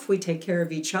stuff, we take care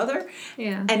of each other.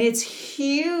 Yeah. And it's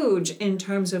huge in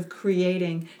terms of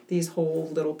creating these whole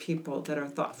little people that are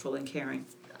thoughtful and caring.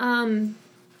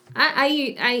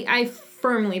 I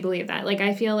firmly believe that. Like,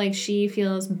 I feel like she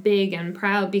feels big and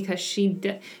proud because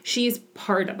she's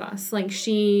part of us. Like,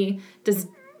 she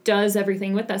does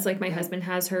everything with us. Like, my husband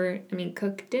has her,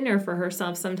 cook dinner for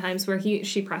herself sometimes where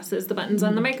she presses the buttons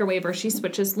on the microwave, or she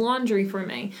switches laundry for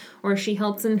me, or she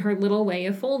helps in her little way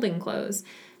of folding clothes.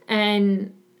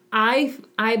 And I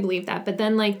believe that. But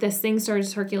then, like, this thing started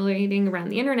circulating around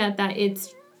the internet that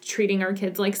it's treating our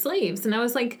kids like slaves. And I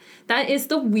was like, that is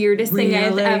the weirdest thing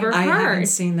I've ever heard. I haven't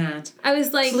seen that. I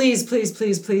was like, please.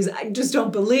 I just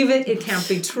don't believe it. It can't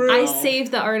be true. I saved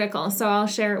the article, so I'll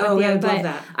share it with you. I but love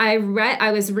that.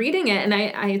 I was reading it, and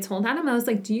I told Adam, I was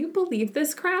like, do you believe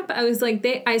this crap? I was like,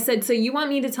 I said, so you want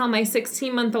me to tell my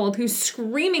 16-month-old who's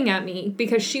screaming at me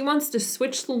because she wants to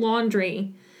switch the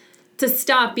laundry to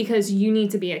stop because you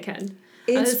need to be a kid?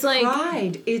 It's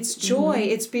pride, it's joy,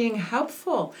 it's being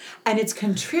helpful, and it's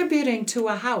contributing to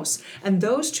a house. And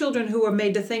those children who are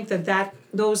made to think that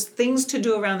those things to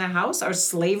do around the house are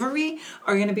slavery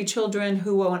are going to be children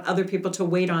who want other people to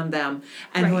wait on them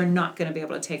and who are not going to be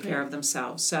able to take care of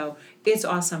themselves. So it's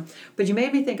awesome. But you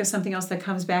made me think of something else that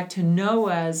comes back to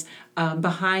Noah's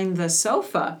behind the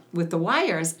sofa with the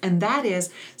wires, and that is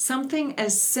something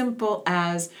as simple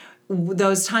as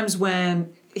those times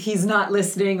when he's not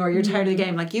listening or you're tired of the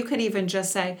game. Like, you could even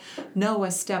just say,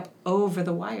 Noah, step over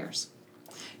the wires.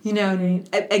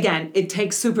 Again, it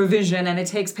takes supervision and it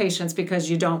takes patience because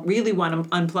you don't really want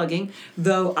them unplugging.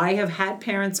 Though I have had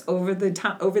parents over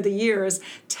the years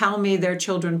tell me their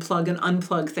children plug and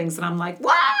unplug things, and I'm like,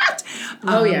 what?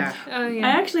 Oh yeah. I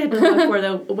actually had to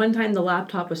look for one time the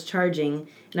laptop was charging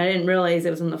and I didn't realize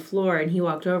it was on the floor, and he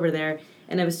walked over there,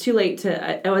 and it was too late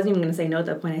I wasn't even going to say no at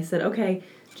that point. I said, okay,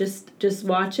 just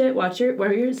watch it,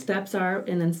 where your steps are,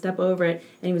 and then step over it.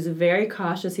 And he was very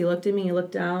cautious. He looked at me, he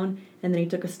looked down, and then he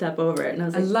took a step over it. And I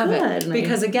was like, I love it. And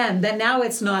because again, that now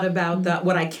it's not about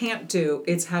what I can't do,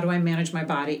 it's how do I manage my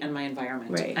body and my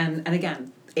environment. Right. And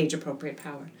again, age-appropriate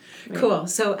power. Right. Cool.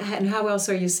 So, and how else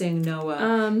are you seeing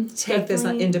Noah take this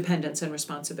independence and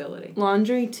responsibility?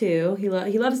 Laundry, too. He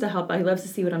loves to help out. He loves to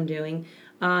see what I'm doing.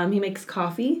 He makes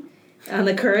coffee. On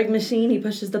the Keurig machine, he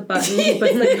pushes the button, he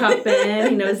puts the cup in,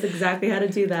 he knows exactly how to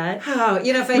do that. Oh,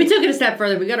 you know, if I, We took it a step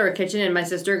further. We got her a kitchen, and my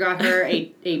sister got her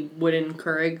a wooden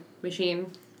Keurig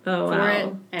machine Oh, for wow.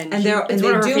 it. And and she, they it's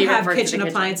one of her do favorite have parts of kitchen the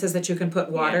appliances that you can put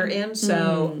water in.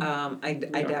 So I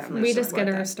definitely We just support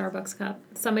get her a that. Starbucks cup.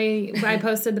 I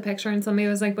posted the picture and somebody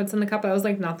was like, "What's in the cup?" I was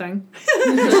like, "Nothing."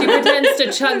 She pretends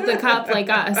to chug the cup like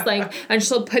us, and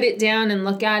she'll put it down and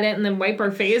look at it and then wipe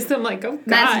her face. I'm like, "Oh God."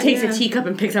 Madison takes a teacup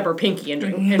and picks up her pinky and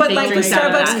drinks. But like the drinks out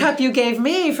of Starbucks that. cup you gave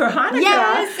me for Hanukkah,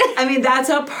 Yes. I mean that's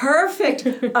a perfect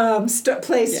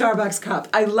Starbucks cup.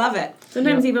 I love it.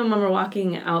 Sometimes even when we're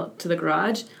walking out to the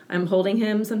garage, I'm holding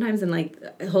him sometimes and like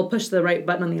he'll push the right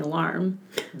button on the alarm,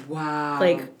 Wow.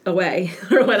 like away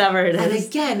or whatever it And is.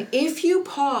 again, if you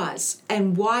pause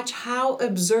and watch how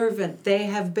observant they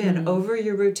have been over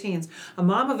your routines. A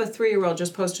mom of a 3-year-old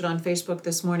just posted on Facebook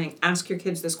this morning, ask your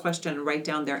kids this question and write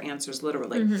down their answers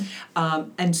literally.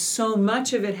 And so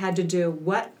much of it had to do,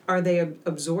 what are they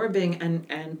absorbing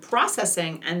and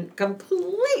processing and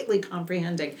completely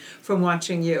comprehending from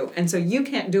watching you. And so you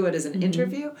can't do it as an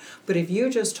interview, but if you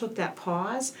just took that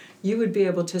pause, you would be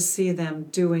able to see them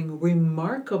doing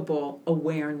remarkable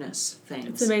awareness things.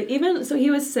 It's amazing. Even so,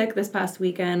 he was sick this past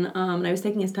weekend, and I was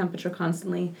taking his temperature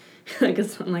constantly, like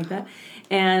something like that.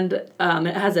 And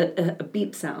it has a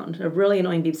beep sound, a really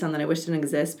annoying beep sound that I wish didn't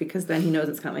exist because then he knows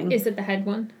it's coming. Is it the head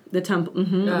one? The temple,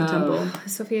 the temple.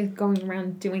 Sophia going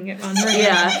around doing it on her.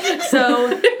 Yeah.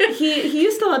 So he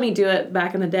used to let me do it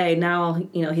back in the day. Now,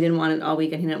 he didn't want it all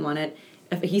weekend. He didn't want it.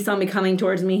 If he saw me coming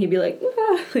towards me, he'd be like,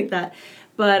 "Ah," like that.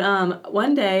 But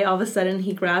one day, all of a sudden,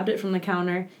 he grabbed it from the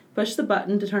counter, pushed the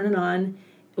button to turn it on,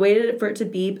 waited for it to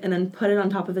beep, and then put it on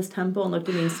top of his temple and looked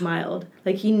at me and smiled.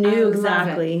 Like he knew I love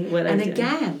exactly it. what I was And doing.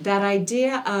 again, that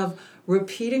idea of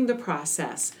repeating the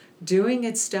process, doing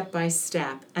it step by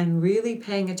step, and really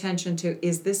paying attention to,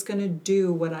 is this going to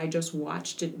do what I just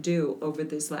watched it do over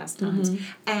these last times?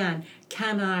 And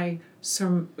can I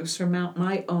surmount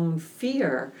my own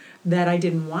fear that I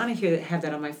didn't want to have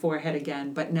that on my forehead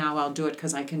again, but now I'll do it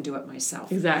because I can do it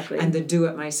myself. Exactly. And the do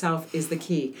it myself is the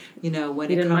key. When You it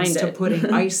didn't comes mind to it.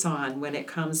 putting ice on, when it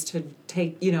comes to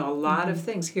take, a lot of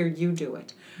things, here you do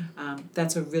it.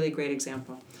 That's a really great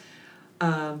example.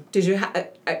 Did you?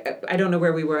 I don't know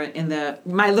where we were in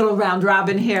my little round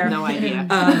robin here. No idea.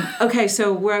 Okay,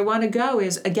 so where I want to go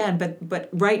is again, but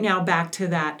right now back to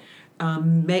that.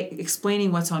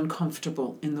 Explaining what's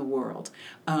uncomfortable in the world,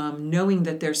 knowing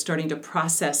that they're starting to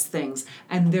process things,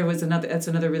 and that's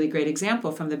another really great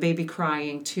example from the baby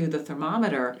crying to the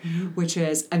thermometer, which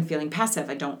is, I'm feeling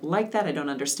passive. I don't like that. I don't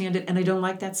understand it, and I don't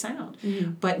like that sound.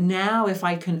 But now, if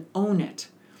I can own it.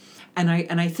 And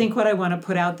I think what I want to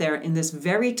put out there in this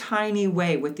very tiny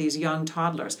way with these young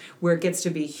toddlers, where it gets to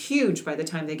be huge by the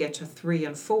time they get to 3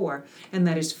 and 4, and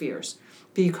that is fears.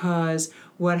 Because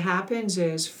what happens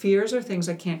is fears are things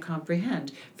I can't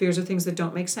comprehend. Fears are things that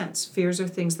don't make sense. Fears are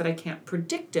things that I can't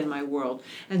predict in my world.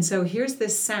 And so here's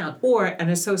this sound, or an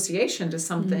association to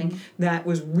something that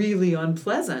was really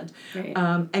unpleasant. Right.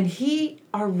 And he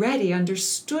already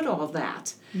understood all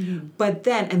that. But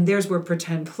then, and there's where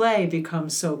pretend play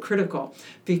becomes so critical,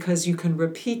 because you can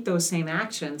repeat those same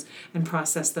actions and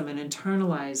process them and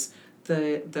internalize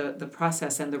the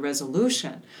process and the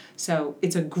resolution. So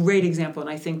it's a great example, and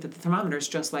I think that the thermometer is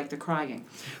just like the crying.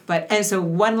 And so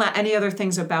any other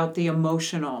things about the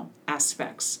emotional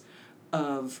aspects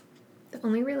of... The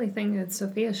only really thing is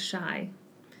Sophia's shy.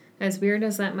 As weird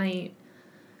as that might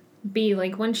be,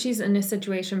 like when she's in a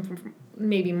situation for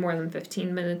maybe more than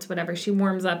 15 minutes, whatever, she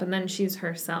warms up and then she's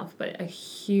herself. But a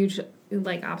huge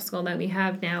obstacle that we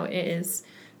have now is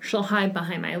she'll hide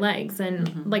behind my legs,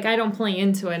 and I don't play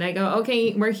into it. I go,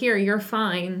 okay, we're here, you're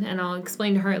fine, and I'll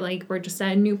explain to her we're just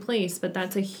at a new place. But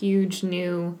that's a huge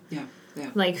new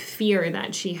fear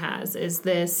that she has, is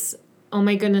this, oh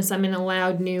my goodness, I'm in a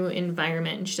loud new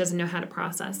environment, and she doesn't know how to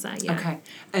process that yet. Okay,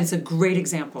 and it's a great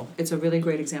example. It's a really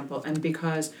great example, and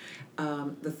because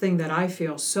the thing that I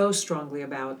feel so strongly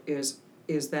about is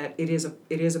that it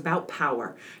is about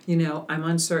power. I'm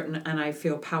uncertain and I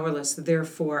feel powerless,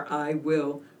 therefore I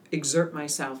will exert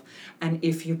myself. And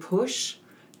if you push,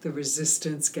 the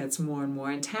resistance gets more and more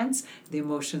intense, the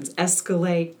emotions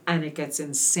escalate, and it gets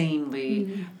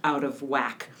insanely out of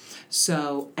whack.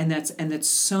 So, and that's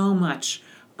so much,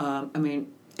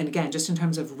 and again, just in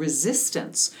terms of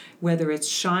resistance, whether it's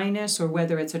shyness or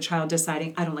whether it's a child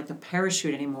deciding, I don't like the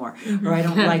parachute anymore, or I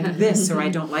don't like this, or I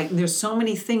don't like, there's so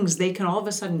many things they can all of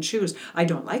a sudden choose. I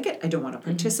don't like it, I don't want to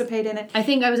participate in it. I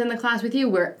think I was in the class with you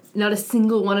where not a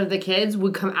single one of the kids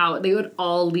would come out. They would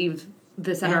all leave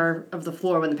the center of the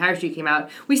floor when the parachute came out.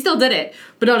 We still did it,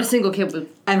 but not a single kid was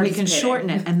and we can shorten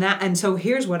it. And so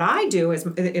here's what I do is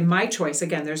in my choice.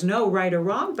 Again, there's no right or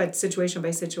wrong, but situation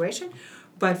by situation.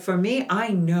 But for me, I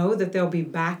know that they'll be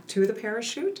back to the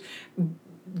parachute.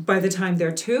 By the time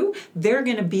they're 2, they're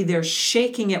going to be there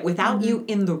shaking it without you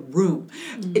in the room,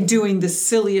 doing the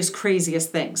silliest,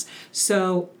 craziest things.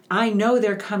 So I know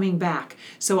they're coming back.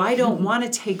 So I don't want to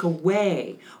take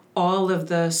away all of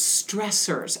the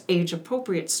stressors,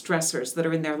 age-appropriate stressors that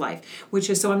are in their life, which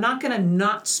is, so I'm not going to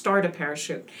not start a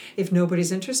parachute. If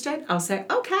nobody's interested, I'll say,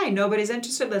 okay, nobody's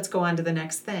interested, let's go on to the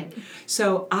next thing.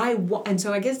 So I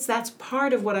guess that's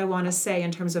part of what I want to say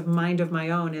in terms of mind of my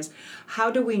own is,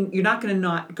 you're not going to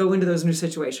not go into those new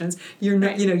situations. You're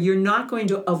not, you're not going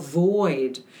to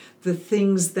avoid the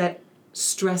things that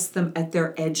stress them at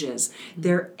their edges.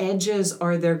 Their edges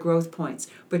are their growth points,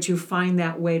 but you find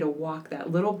that way to walk that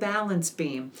little balance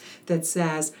beam that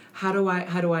says, how do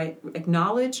I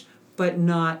acknowledge but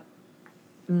not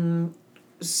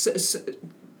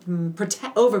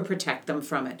overprotect them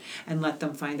from it and let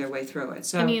them find their way through it.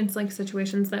 So I mean, it's like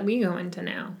situations that we go into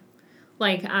now.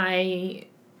 Like I,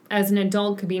 as an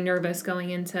adult, could be nervous going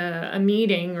into a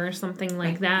meeting or something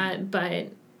like that, but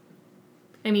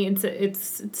I mean,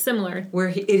 it's similar.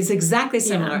 It is exactly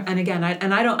similar. Yeah. And again,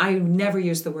 I never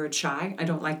use the word shy. I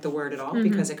don't like the word at all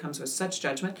because it comes with such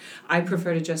judgment. I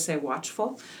prefer to just say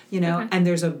watchful, okay. And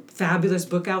there's a fabulous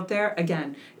book out there.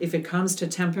 Again, if it comes to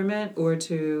temperament or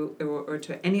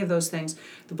to any of those things,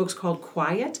 the book's called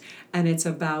Quiet, and it's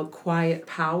about quiet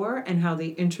power and how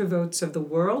the introverts of the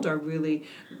world are really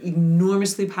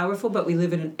enormously powerful, but we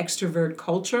live in an extrovert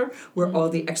culture where all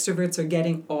the extroverts are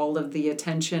getting all of the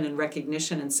attention and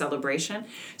recognition and celebration.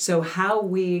 So how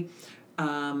we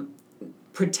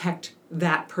protect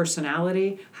that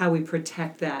personality, how we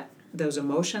protect those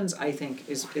emotions, I think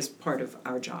is part of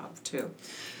our job too.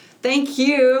 Thank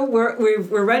you.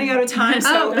 We're running out of time,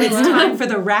 so it's time for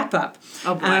the wrap up.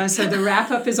 Oh boy. So the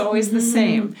wrap up is always the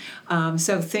same.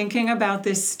 So thinking about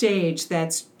this stage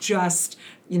that's just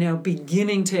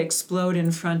beginning to explode in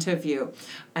front of you,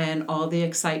 and all the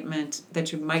excitement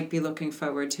that you might be looking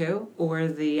forward to, or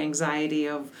the anxiety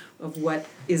of what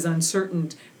is uncertain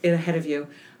ahead of you.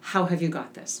 How have you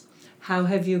got this? How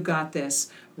have you got this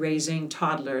raising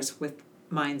toddlers with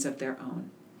minds of their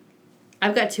own?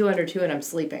 I've got 2 under 2 and I'm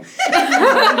sleeping. One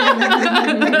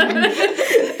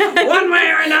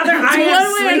way or another,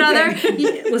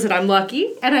 Listen, I'm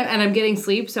lucky and I'm getting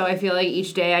sleep, so I feel like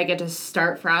each day I get to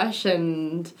start fresh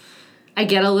and I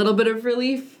get a little bit of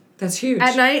relief. That's huge.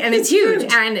 At night, and it's huge.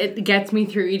 And it gets me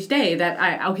through each day that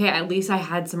at least I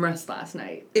had some rest last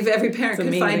night. If every parent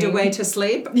could find a way to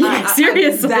sleep,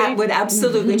 seriously, that would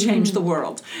absolutely change the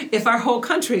world. If our whole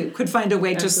country could find a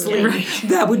way to sleep,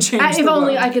 that would change the world. If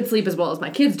only I could sleep as well as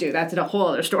my kids do. That's a whole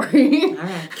other story. All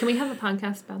right. Can we have a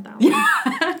podcast about that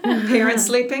one? Parents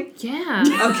sleeping? Yeah.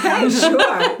 Okay, sure.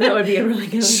 That would be a really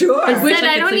good Sure.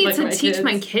 I don't need to teach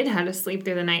my kid how to sleep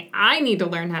through the night. I need to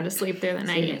learn how to sleep through the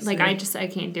night. Seriously. Like I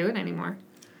can't do it anymore.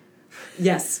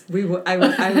 Yes, we will.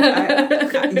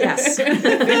 Yes.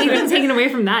 Anything taken away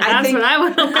from that? That's what I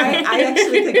want to learn. I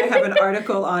actually think I have an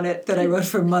article on it that I wrote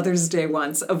for Mother's Day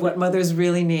once of what mothers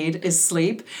really need is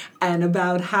sleep, and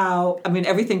about how,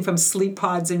 everything from sleep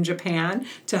pods in Japan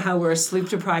to how we're a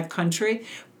sleep-deprived country.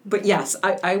 But yes,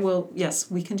 I will. Yes,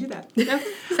 we can do that.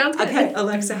 Sounds good. Okay,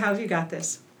 Alexa, how have you got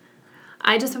this?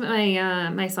 I just put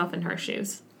myself in her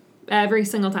shoes. Every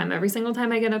single time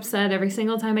I get upset, every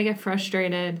single time I get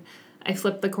frustrated, I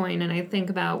flip the coin and I think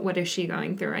about what is she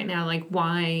going through right now? Like,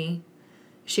 why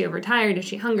is she overtired? Is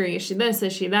she hungry? Is she this?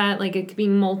 Is she that? Like, it could be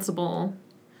multiple.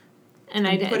 And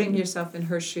putting yourself in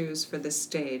her shoes for this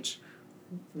stage,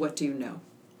 what do you know?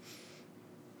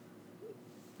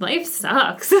 Life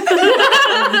sucks. That's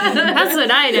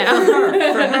what I know.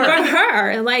 For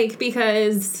her, like,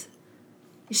 because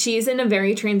she's in a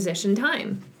very transition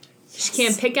time. She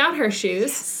can't pick out her shoes.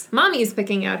 Yes. Mommy's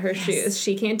picking out her shoes.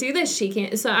 She can't do this. She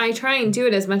can't. So I try and do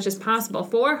it as much as possible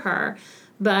for her,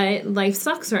 but life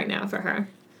sucks right now for her.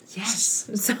 Yes.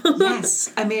 So.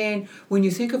 Yes. When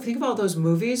you think of all those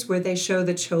movies where they show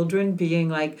the children being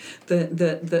like have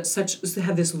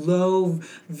this low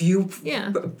view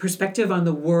perspective on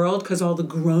the world because all the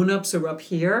grown-ups are up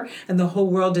here and the whole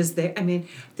world is there.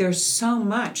 There's so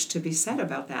much to be said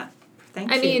about that.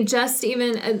 Thank you. Just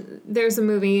even, there's a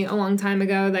movie a long time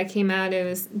ago that came out, it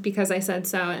was Because I Said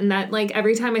So, and that, like,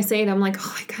 every time I say it, I'm like,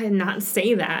 oh, I gotta not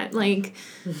say that, like,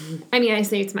 I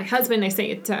say it to my husband, I say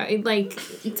it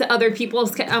to other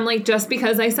people, I'm like, just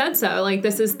because I said so, like,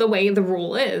 this is the way the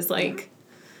rule is, like,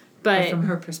 but... From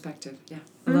her perspective, yeah,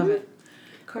 I love it.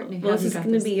 Courtney, Well, have this you is got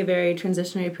going to be a very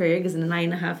transitionary period because in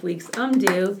 9.5 weeks I'm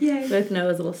due with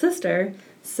Noah's little sister.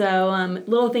 So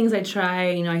little things I try,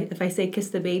 if I say kiss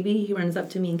the baby, he runs up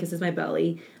to me and kisses my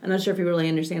belly. I'm not sure if he really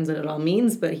understands what it all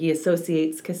means, but he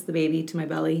associates kiss the baby to my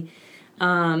belly.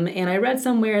 And I read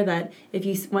somewhere that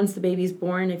once the baby's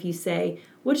born, if you say,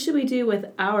 what should we do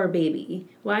with our baby?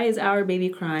 Why is our baby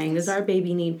crying? Does our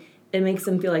baby need... It makes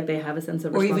them feel like they have a sense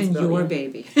of responsibility. Or even your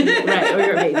baby. Right, or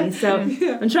your baby. So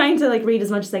I'm trying to read as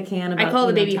much as I can about I call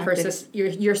the baby tactics.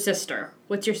 your sister.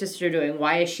 What's your sister doing?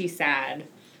 Why is she sad?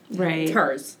 Right. It's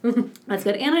hers. That's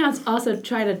good. And I also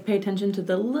try to pay attention to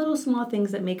the little small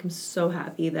things that make him so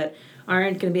happy that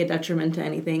aren't going to be a detriment to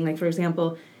anything. Like, for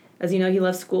example, as you know, he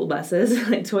loves school buses,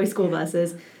 like toy school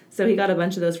buses. So he got a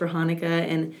bunch of those for Hanukkah,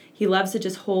 and he loves to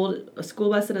just hold a school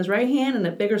bus in his right hand and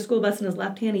a bigger school bus in his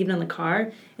left hand, even in the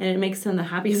car, and it makes him the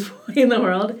happiest boy in the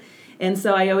world. And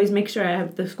so I always make sure I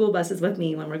have the school buses with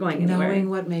me when we're going anywhere. Knowing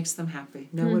what makes them happy.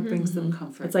 Know what brings them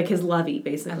comfort. It's like his lovey,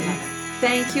 basically.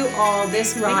 Thank you all.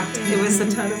 This rocked. It was a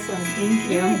ton of fun.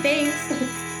 Thank you. Thanks.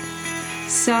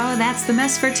 So that's the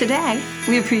mess for today.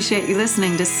 We appreciate you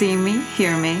listening to See Me,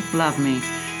 Hear Me, Love Me.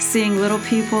 Seeing little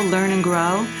people learn and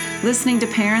grow, listening to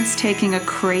parents taking a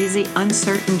crazy,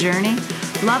 uncertain journey,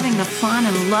 loving the fun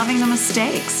and loving the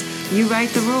mistakes. You write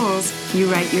the rules, you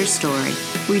write your story.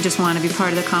 We just want to be part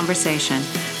of the conversation.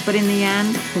 But in the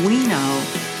end, we know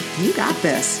you got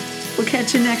this. We'll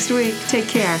catch you next week. Take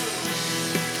care.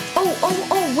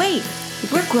 Oh, wait.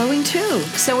 We're growing too.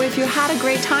 So if you had a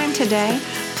great time today,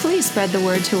 please spread the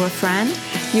word to a friend.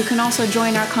 You can also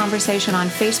join our conversation on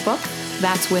Facebook.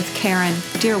 That's with Karen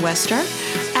Deerwester.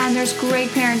 And there's great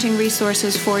parenting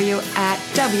resources for you at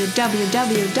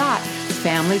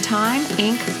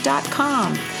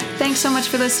www.familytimeinc.com. Thanks so much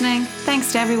for listening.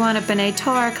 Thanks to everyone at B'nai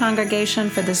Torah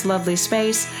congregation for this lovely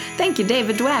space. Thank you,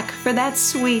 David Dweck, for that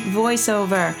sweet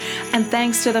voiceover. And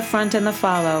thanks to The Front and the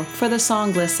Follow for the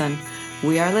song Listen.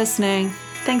 We are listening.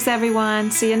 Thanks,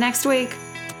 everyone. See you next week.